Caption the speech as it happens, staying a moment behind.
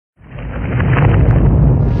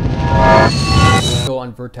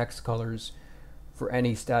want vertex colors for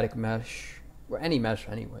any static mesh, or any mesh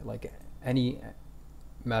anyway, like any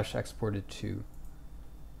mesh exported to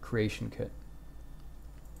Creation Kit.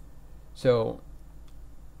 So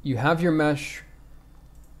you have your mesh.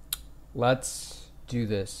 Let's do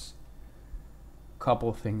this.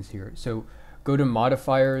 Couple things here. So go to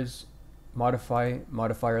modifiers,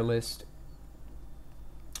 modifier list,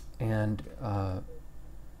 and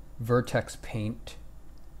Vertex Paint.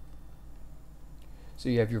 So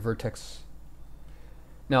you have your vertex.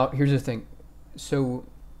 Now here's the thing. So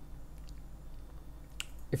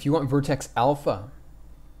if you want vertex alpha,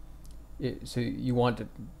 so you want it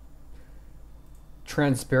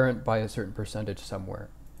transparent by a certain percentage somewhere,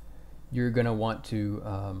 you're going to want to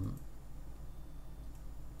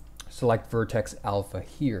select vertex alpha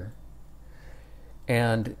here.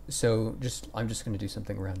 And so I'm just going to do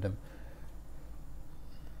something random.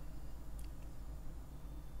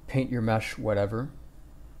 Paint your mesh, whatever.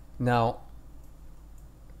 Now,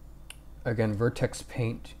 again, vertex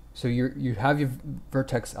paint. So you have your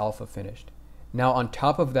vertex alpha finished. Now on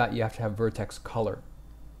top of that, you have to have vertex color.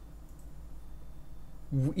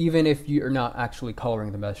 Even if you're not actually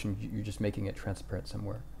coloring the mesh and you're just making it transparent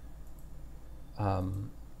somewhere.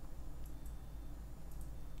 And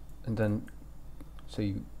then, so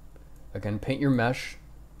you, again, paint your mesh.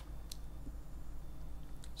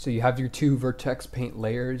 So you have your two vertex paint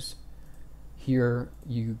layers. Here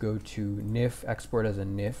you go to NIF, export as a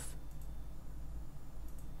NIF.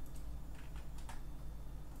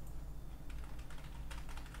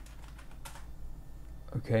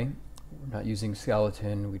 Okay, we're not using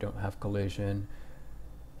skeleton, we don't have collision.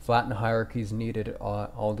 Flatten hierarchies needed,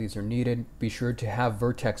 all these are needed. Be sure to have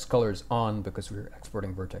vertex colors on because we're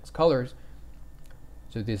exporting vertex colors.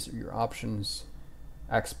 So these are your options.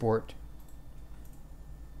 Export.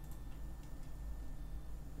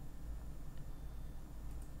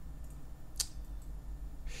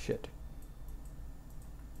 Shit.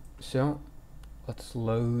 So let's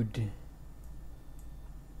load.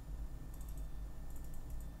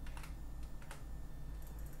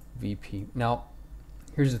 VP. Now,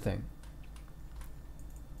 here's the thing.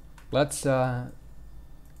 Let's, so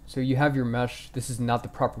you have your mesh. This is not the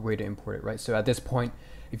proper way to import it, right? So at this point,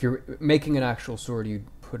 if you're making an actual sword, you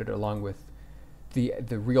put it along with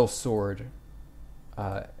the real sword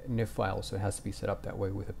NIF file, so it has to be set up that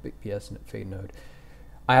way with a BS fade node.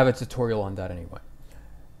 I have a tutorial on that anyway.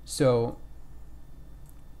 So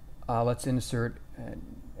let's insert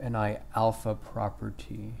an NI alpha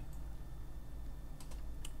property.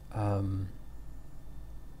 So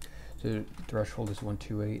threshold is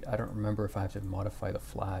 128. I don't remember if I have to modify the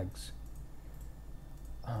flags.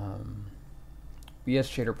 BS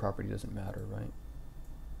shader property doesn't matter, right?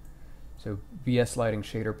 So BS lighting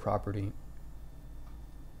shader property.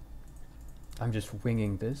 I'm just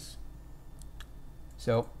winging this.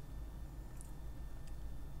 So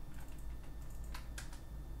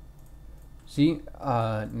see,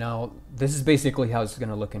 now this is basically how it's going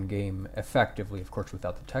to look in game effectively, of course,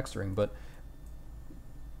 without the texturing, but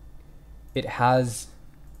it has,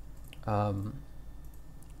 you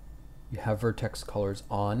have vertex colors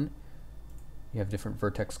on, you have different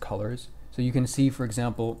vertex colors. So you can see, for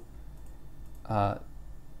example,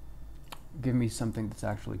 give me something that's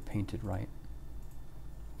actually painted right,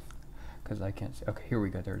 because I can't see. Okay, here we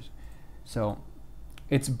go. So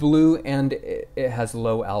it's blue and it has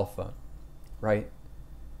low alpha. Right?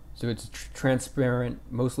 So it's transparent,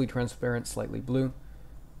 mostly transparent, slightly blue.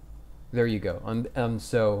 There you go.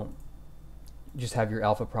 So just have your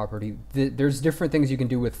alpha property. There's different things you can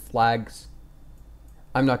do with flags.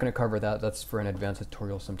 I'm not going to cover that. That's for an advanced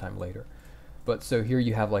tutorial sometime later. But so here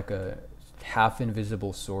you have like a half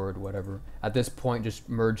invisible sword, whatever. At this point, just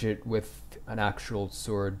merge it with an actual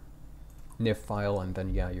sword NIF file, and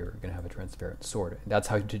then yeah, you're going to have a transparent sword. And that's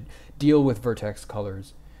how to deal with vertex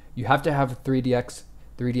colors. You have to have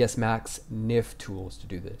 3ds Max NIF tools to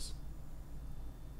do this.